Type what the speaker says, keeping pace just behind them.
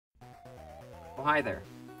Oh, hi there.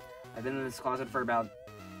 I've been in this closet for about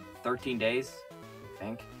 13 days, I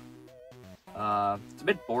think. It's a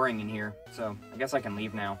bit boring in here, so I guess I can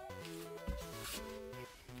leave now.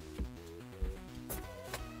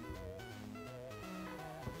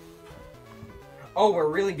 Oh, we're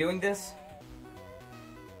really doing this?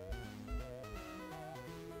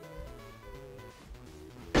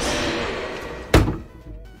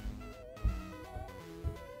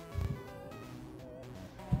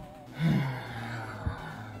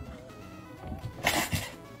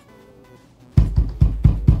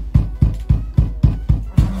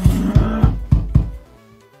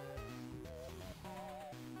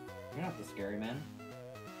 You're not the scary man.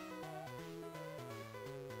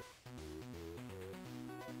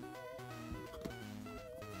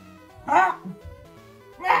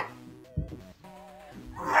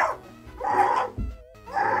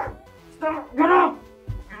 Stop! Get up!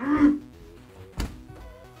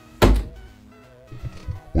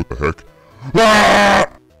 What the heck? Ah!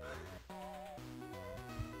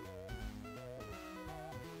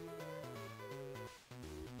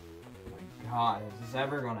 Oh my god, is this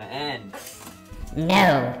ever gonna end?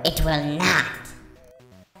 No, it will not.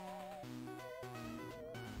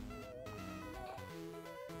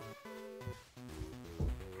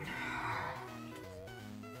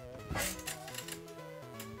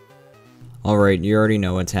 Alright, you already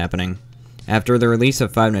know what's happening. After the release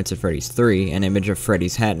of Five Nights at Freddy's 3, an image of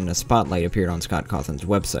Freddy's hat in a spotlight appeared on Scott Cawthon's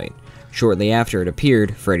website. Shortly after it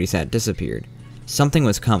appeared, Freddy's hat disappeared. Something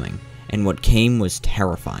was coming, and what came was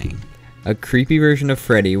terrifying. A creepy version of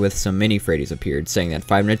Freddy with some mini-Freddys appeared, saying that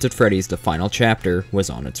Five Nights at Freddy's The Final Chapter was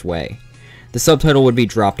on its way. The subtitle would be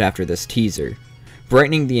dropped after this teaser.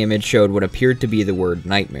 Brightening the image showed what appeared to be the word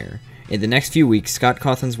Nightmare. In the next few weeks, Scott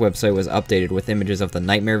Cawthon's website was updated with images of the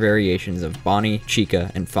Nightmare variations of Bonnie,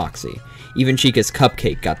 Chica, and Foxy. Even Chica's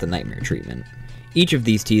cupcake got the Nightmare treatment. Each of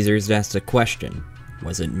these teasers asked a question.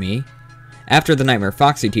 Was it me? After the Nightmare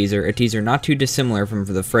Foxy teaser, a teaser not too dissimilar from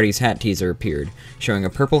the Freddy's hat teaser appeared, showing a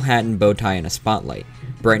purple hat and bow tie in a spotlight.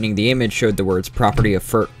 Brightening the image showed the words property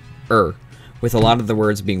of with a lot of the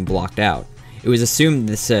words being blocked out. It was assumed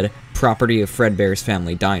this said property of Fredbear's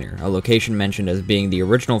Family Diner, a location mentioned as being the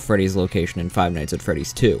original Freddy's location in Five Nights at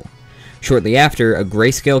Freddy's 2. Shortly after, a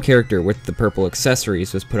grayscale character with the purple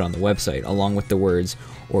accessories was put on the website, along with the words,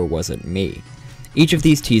 "Or was it me?" Each of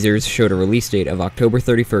these teasers showed a release date of October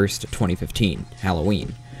 31st, 2015,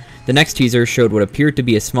 Halloween. The next teaser showed what appeared to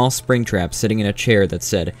be a small spring trap sitting in a chair that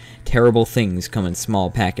said, "Terrible things come in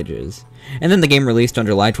small packages." And then the game released on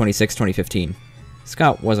July 26, 2015.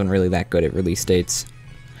 Scott wasn't really that good at release dates.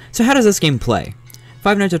 So how does this game play?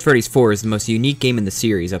 Five Nights at Freddy's 4 is the most unique game in the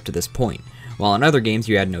series up to this point. While in other games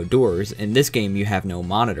you had no doors, in this game you have no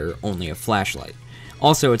monitor, only a flashlight.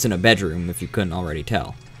 Also, it's in a bedroom, if you couldn't already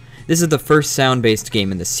tell. This is the first sound-based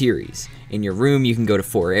game in the series. In your room, you can go to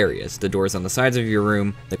 4 areas: the doors on the sides of your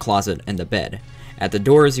room, the closet, and the bed. At the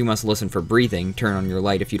doors, you must listen for breathing, turn on your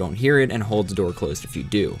light if you don't hear it, and hold the door closed if you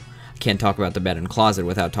do. I can't talk about the bed and closet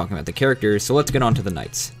without talking about the characters, so let's get on to the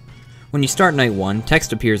nights. When you start night 1,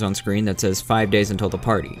 text appears on screen that says 5 days until the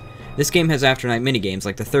party. This game has after-night minigames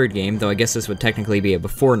like the third game, though I guess this would technically be a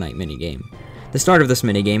before-night minigame. The start of this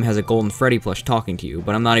minigame has a Golden Freddy plush talking to you,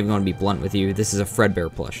 but I'm not even going to be blunt with you, this is a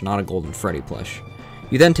Fredbear plush, not a Golden Freddy plush.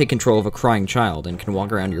 You then take control of a crying child and can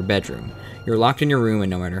walk around your bedroom. You're locked in your room, and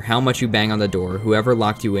no matter how much you bang on the door, whoever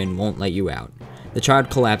locked you in won't let you out. The child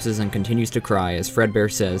collapses and continues to cry as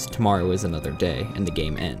Fredbear says, "Tomorrow is another day," and the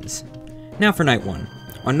game ends. Now for night 1.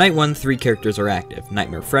 On night 1, 3 characters are active: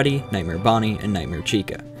 Nightmare Freddy, Nightmare Bonnie, and Nightmare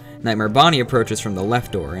Chica. Nightmare Bonnie approaches from the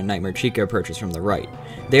left door, and Nightmare Chica approaches from the right.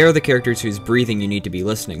 They are the characters whose breathing you need to be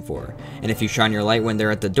listening for, and if you shine your light when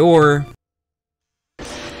they're at the door,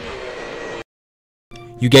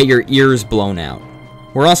 you get your ears blown out.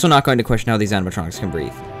 We're also not going to question how these animatronics can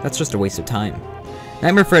breathe. That's just a waste of time.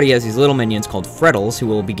 Nightmare Freddy has these little minions called Freddles who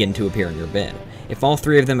will begin to appear in your bed. If all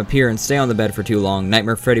 3 of them appear and stay on the bed for too long,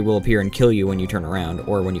 Nightmare Freddy will appear and kill you when you turn around,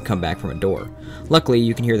 or when you come back from a door. Luckily,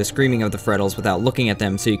 you can hear the screaming of the Freddles without looking at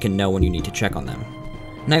them, so you can know when you need to check on them.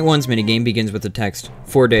 Night 1's minigame begins with the text,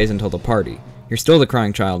 4 days until the party. You're still the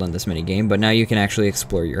crying child in this minigame, but now you can actually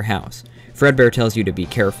explore your house. Fredbear tells you to be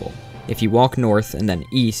careful. If you walk north and then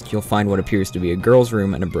east, you'll find what appears to be a girl's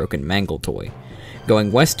room and a broken mangle toy.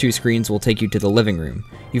 Going west 2 screens will take you to the living room.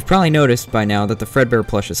 You've probably noticed by now that the Fredbear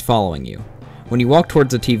plush is following you. When you walk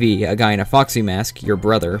towards the TV, a guy in a Foxy mask, your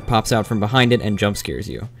brother, pops out from behind it and jump scares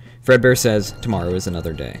you. Fredbear says, "Tomorrow is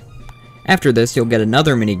another day." After this, you'll get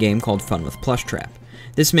another minigame called Fun with Plush Trap.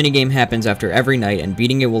 This minigame happens after every night, and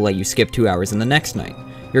beating it will let you skip 2 hours in the next night.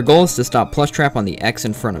 Your goal is to stop Plush Trap on the X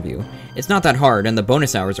in front of you. It's not that hard, and the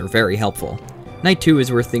bonus hours are very helpful. Night 2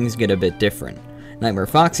 is where things get a bit different. Nightmare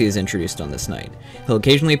Foxy is introduced on this night. He'll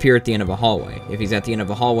occasionally appear at the end of a hallway. If he's at the end of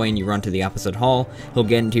a hallway and you run to the opposite hall, he'll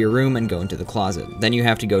get into your room and go into the closet. Then you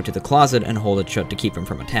have to go to the closet and hold it shut to keep him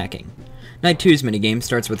from attacking. Night 2's minigame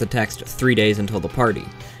starts with the text, 3 days until the party.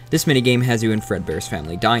 This minigame has you in Fredbear's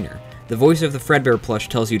family diner. The voice of the Fredbear plush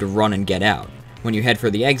tells you to run and get out. When you head for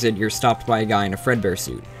the exit, you're stopped by a guy in a Fredbear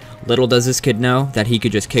suit. Little does this kid know that he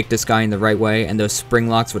could just kick this guy in the right way and those spring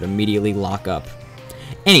locks would immediately lock up.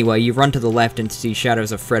 Anyway, you run to the left and see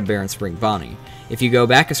shadows of Fredbear and Spring Bonnie. If you go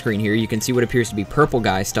back a screen here, you can see what appears to be Purple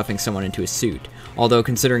Guy stuffing someone into a suit. Although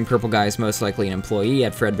considering Purple Guy is most likely an employee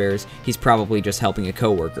at Fredbear's, he's probably just helping a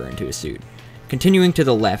coworker into a suit. Continuing to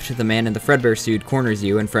the left, the man in the Fredbear suit corners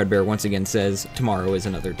you and Fredbear once again says, "Tomorrow is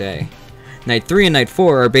another day." Night 3 and Night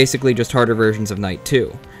 4 are basically just harder versions of Night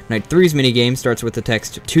 2. Night 3's minigame starts with the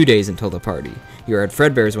text, 2 days until the party. You're at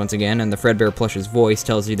Fredbear's once again, and the Fredbear plush's voice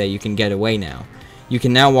tells you that you can get away now. You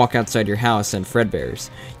can now walk outside your house and Fredbear's.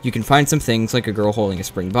 You can find some things like a girl holding a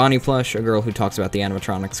Spring Bonnie plush, a girl who talks about the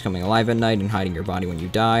animatronics coming alive at night and hiding your body when you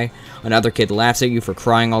die, another kid laughs at you for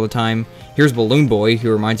crying all the time, here's Balloon Boy who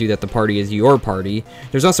reminds you that the party is your party,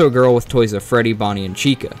 there's also a girl with toys of Freddy, Bonnie, and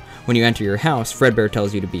Chica. When you enter your house, Fredbear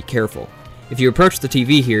tells you to be careful. If you approach the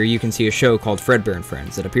TV here, you can see a show called Fredbear and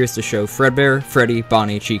Friends that appears to show Fredbear, Freddy,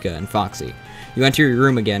 Bonnie, Chica, and Foxy. You enter your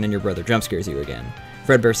room again and your brother jump scares you again.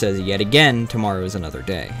 Fredbear says yet again, tomorrow is another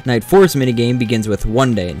day. Night 4's minigame begins with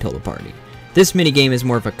 1 day until the party. This minigame is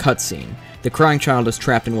more of a cutscene. The crying child is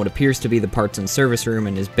trapped in what appears to be the parts and service room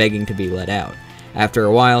and is begging to be let out. After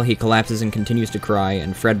a while, he collapses and continues to cry,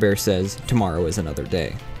 and Fredbear says, tomorrow is another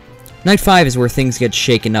day. Night 5 is where things get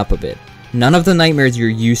shaken up a bit. None of the nightmares you're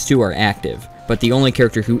used to are active, but the only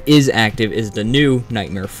character who is active is the new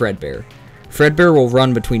Nightmare Fredbear. Fredbear will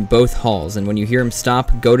run between both halls, and when you hear him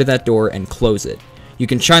stop, go to that door and close it. You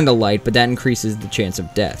can shine the light, but that increases the chance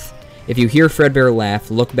of death. If you hear Fredbear laugh,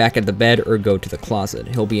 look back at the bed or go to the closet.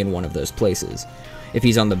 He'll be in one of those places. If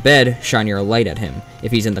he's on the bed, shine your light at him.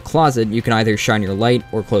 If he's in the closet, you can either shine your light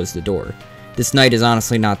or close the door. This night is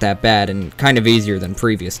honestly not that bad and kind of easier than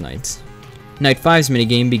previous nights. Night 5's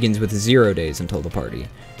minigame begins with 0 days until the party.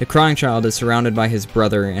 The crying child is surrounded by his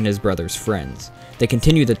brother and his brother's friends. They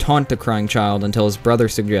continue to taunt the crying child until his brother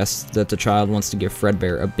suggests that the child wants to give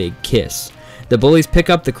Fredbear a big kiss. The bullies pick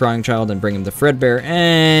up the crying child and bring him to Fredbear,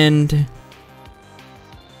 and...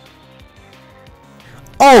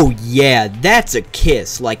 oh yeah, that's a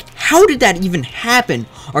kiss. Like, how did that even happen?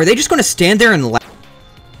 Are they just gonna stand there and laugh?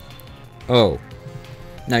 Oh.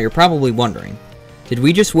 Now you're probably wondering, did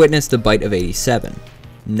we just witness the bite of 87?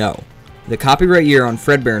 No. The copyright year on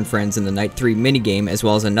Fredbear and Friends in the Night 3 minigame, as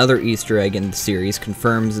well as another Easter egg in the series,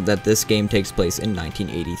 confirms that this game takes place in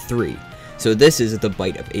 1983. So this is the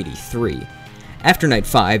bite of 83. After Night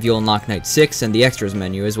 5, you'll unlock Night 6 and the Extras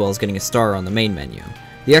menu, as well as getting a star on the main menu.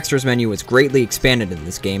 The Extras menu was greatly expanded in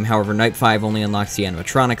this game, however Night 5 only unlocks the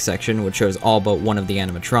animatronics section, which shows all but one of the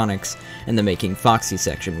animatronics, and the Making Foxy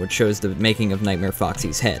section, which shows the making of Nightmare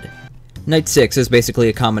Foxy's head. Night 6 is basically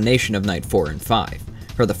a combination of Night 4 and 5.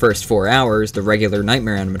 For the first 4 hours, the regular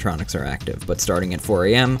Nightmare animatronics are active, but starting at 4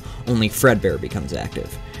 AM, only Fredbear becomes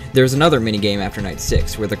active. There's another minigame after Night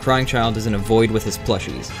 6, where the crying child is in a void with his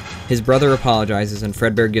plushies. His brother apologizes and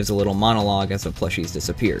Fredbear gives a little monologue as the plushies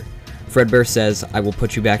disappear. Fredbear says, "I will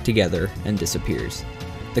put you back together," and disappears.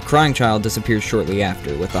 The crying child disappears shortly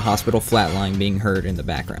after, with the hospital flatline being heard in the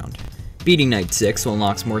background. Beating Night 6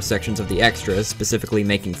 unlocks more sections of the extras, specifically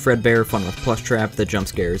making Fredbear, Fun with Plush Trap, the jump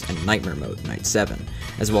scares, and Nightmare Mode, Night 7,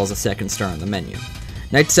 as well as a second star on the menu.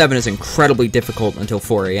 Night 7 is incredibly difficult until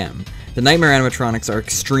 4 AM. The Nightmare animatronics are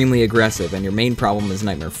extremely aggressive, and your main problem is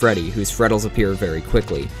Nightmare Freddy, whose frettles appear very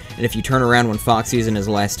quickly, and if you turn around when Foxy is in his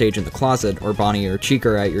last stage in the closet, or Bonnie or Chica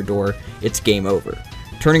are at your door, it's game over.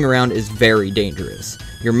 Turning around is very dangerous.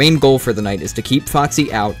 Your main goal for the night is to keep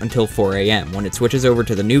Foxy out until 4 AM, when it switches over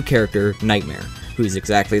to the new character, Nightmare, who's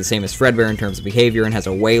exactly the same as Fredbear in terms of behavior and has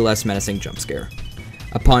a way less menacing jump scare.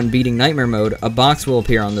 Upon beating Nightmare Mode, a box will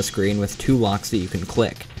appear on the screen with 2 locks that you can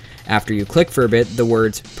click. After you click for a bit, the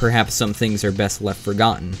words, "Perhaps some things are best left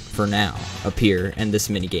forgotten, for now," appear, and this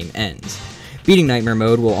minigame ends. Beating Nightmare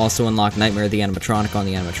Mode will also unlock Nightmare the animatronic on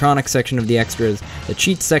the animatronics section of the extras, the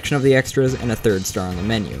cheats section of the extras, and a 3rd star on the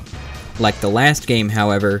menu. Like the last game,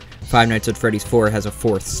 however, Five Nights at Freddy's 4 has a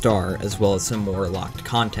 4th star, as well as some more locked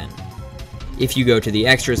content. If you go to the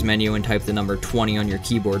extras menu and type the number 20 on your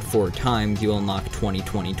keyboard 4 times, you'll unlock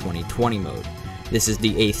 20-20-20-20 mode. This is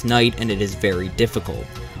the 8th night, and it is very difficult.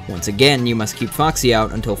 Once again, you must keep Foxy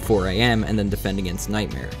out until 4 AM and then defend against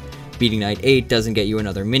Nightmare. Beating Night 8 doesn't get you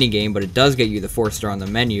another minigame, but it does get you the 4th star on the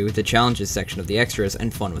menu, the challenges section of the extras,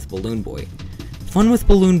 and Fun with Balloon Boy. Fun with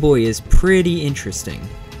Balloon Boy is pretty interesting.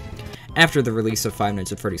 After the release of Five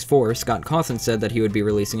Nights at Freddy's 4, Scott Cawthon said that he would be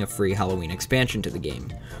releasing a free Halloween expansion to the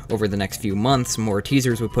game. Over the next few months, more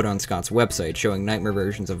teasers were put on Scott's website showing nightmare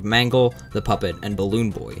versions of Mangle, the Puppet, and Balloon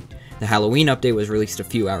Boy. The Halloween update was released a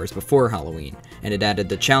few hours before Halloween, and it added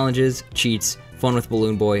the challenges, cheats, fun with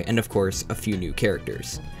Balloon Boy, and of course, a few new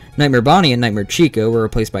characters. Nightmare Bonnie and Nightmare Chica were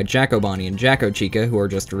replaced by Jacko Bonnie and Jacko Chica, who are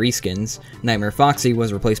just reskins. Nightmare Foxy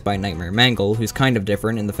was replaced by Nightmare Mangle, who's kind of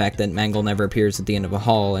different in the fact that Mangle never appears at the end of a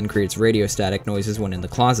hall and creates radio static noises when in the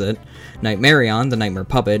closet. Nightmarion, the Nightmare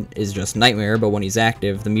Puppet, is just Nightmare, but when he's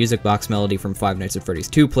active, the music box melody from Five Nights at Freddy's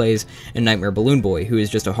 2 plays, and Nightmare Balloon Boy, who is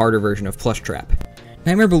just a harder version of Plush Trap.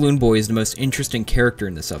 Nightmare Balloon Boy is the most interesting character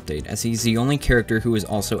in this update, as he's the only character who is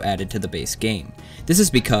also added to the base game. This is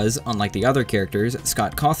because, unlike the other characters,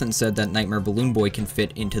 Scott Cawthon said that Nightmare Balloon Boy can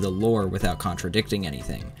fit into the lore without contradicting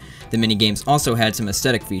anything. The minigames also had some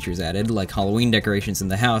aesthetic features added, like Halloween decorations in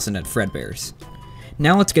the house and at Fredbear's.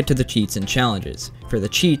 Now let's get to the cheats and challenges. For the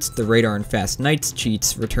cheats, the Radar and Fast Nights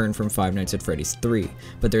cheats return from Five Nights at Freddy's 3,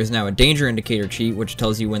 but there's now a danger indicator cheat which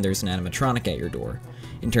tells you when there's an animatronic at your door.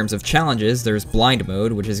 In terms of challenges, there's Blind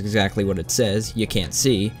Mode, which is exactly what it says, you can't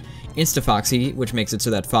see. Insta-Foxy, which makes it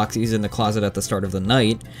so that Foxy's in the closet at the start of the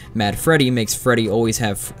night. Mad Freddy makes Freddy always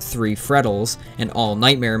have 3 Freddles, and All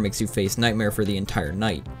Nightmare makes you face Nightmare for the entire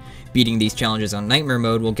night. Beating these challenges on Nightmare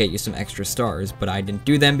Mode will get you some extra stars, but I didn't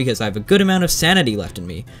do them because I have a good amount of sanity left in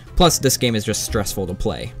me. Plus, this game is just stressful to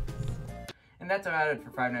play. And that's about it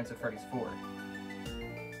for Five Nights at Freddy's 4.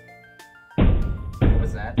 What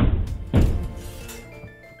was that?